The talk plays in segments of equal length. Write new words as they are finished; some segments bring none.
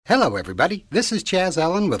Hello, everybody. This is Chaz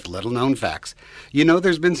Allen with Little Known Facts. You know,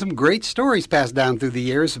 there's been some great stories passed down through the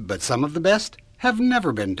years, but some of the best have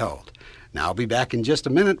never been told. Now, I'll be back in just a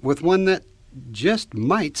minute with one that just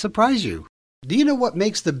might surprise you. Do you know what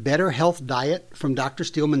makes the Better Health Diet from Dr.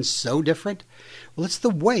 Steelman so different? Well, it's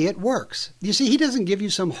the way it works. You see, he doesn't give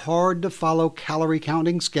you some hard-to-follow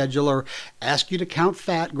calorie-counting schedule or ask you to count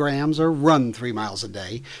fat grams or run 3 miles a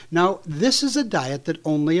day. No, this is a diet that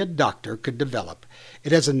only a doctor could develop.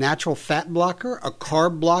 It has a natural fat blocker, a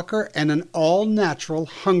carb blocker, and an all-natural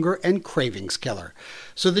hunger and cravings killer,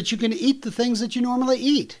 so that you can eat the things that you normally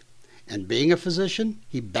eat. And being a physician,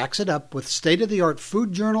 he backs it up with state-of-the-art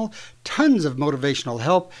food journal, tons of motivational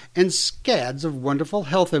help, and scads of wonderful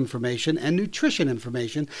health information and nutrition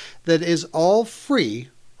information that is all free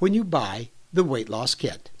when you buy the weight loss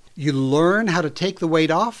kit. You learn how to take the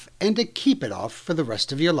weight off and to keep it off for the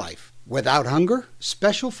rest of your life, without hunger,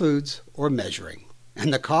 special foods, or measuring.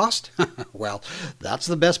 And the cost? Well, that's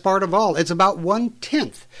the best part of all. It's about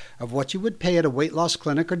 1/10 of what you would pay at a weight loss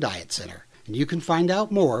clinic or diet center. And you can find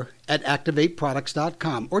out more at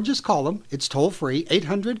ActivateProducts.com or just call them. It's toll-free,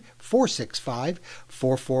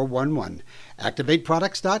 800-465-4411.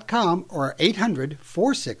 ActivateProducts.com or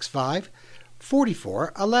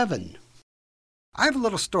 800-465-4411. I have a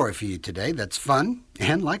little story for you today that's fun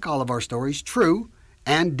and, like all of our stories, true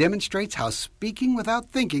and demonstrates how speaking without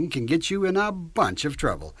thinking can get you in a bunch of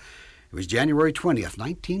trouble. It was January 20th,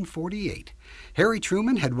 1948. Harry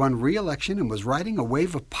Truman had won re-election and was riding a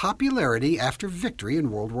wave of popularity after victory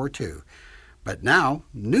in World War II. But now,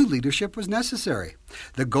 new leadership was necessary.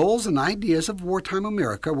 The goals and ideas of wartime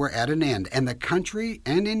America were at an end, and the country,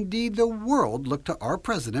 and indeed the world, looked to our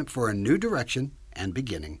president for a new direction and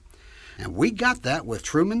beginning. And we got that with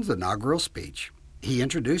Truman's inaugural speech. He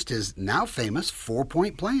introduced his now famous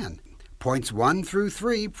 4-point plan. Points 1 through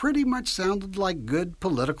 3 pretty much sounded like good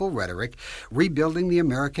political rhetoric: rebuilding the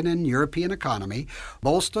American and European economy,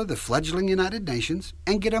 bolster the fledgling United Nations,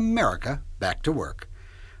 and get America back to work.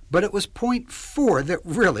 But it was point 4 that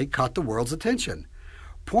really caught the world's attention.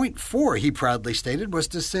 Point 4, he proudly stated, was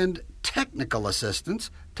to send technical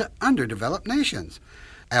assistance to underdeveloped nations.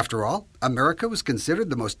 After all, America was considered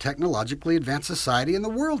the most technologically advanced society in the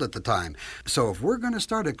world at the time. So if we're going to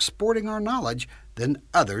start exporting our knowledge, then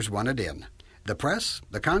others want it in. The press,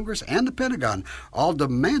 the Congress, and the Pentagon all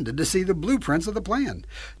demanded to see the blueprints of the plan.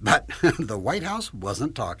 But the White House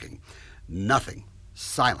wasn't talking. Nothing.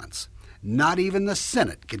 Silence. Not even the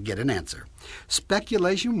Senate could get an answer.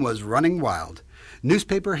 Speculation was running wild.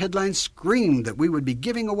 Newspaper headlines screamed that we would be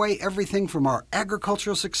giving away everything from our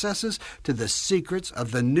agricultural successes to the secrets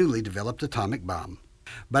of the newly developed atomic bomb.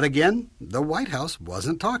 But again, the White House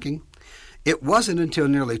wasn't talking. It wasn't until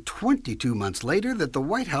nearly 22 months later that the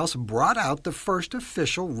White House brought out the first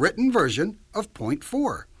official written version of Point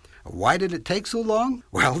 4. Why did it take so long?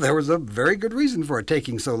 Well, there was a very good reason for it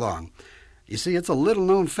taking so long. You see, it's a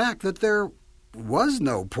little-known fact that there was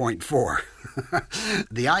no Point 4.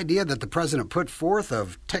 The idea that the president put forth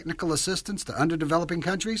of technical assistance to underdeveloping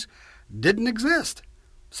countries didn't exist.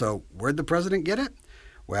 So where'd the president get it?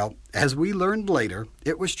 Well, as we learned later,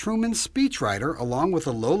 it was Truman's speechwriter, along with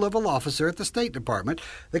a low-level officer at the State Department,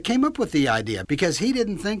 that came up with the idea because he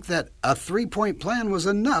didn't think that a 3-point plan was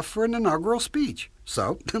enough for an inaugural speech.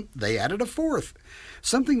 So they added a 4th,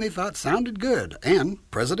 something they thought sounded good and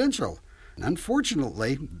presidential.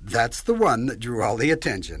 Unfortunately, that's the one that drew all the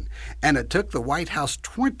attention, and it took the White House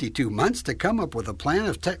 22 months to come up with a plan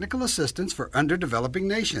of technical assistance for underdeveloping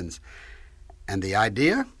nations. And the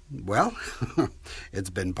idea? Well, it's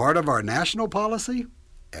been part of our national policy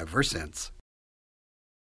ever since.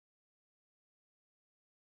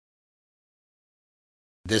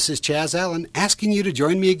 This is Chaz Allen asking you to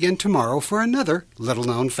join me again tomorrow for another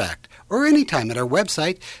little-known fact, or anytime at our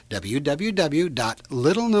website,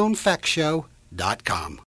 www.littleknownfactshow.com.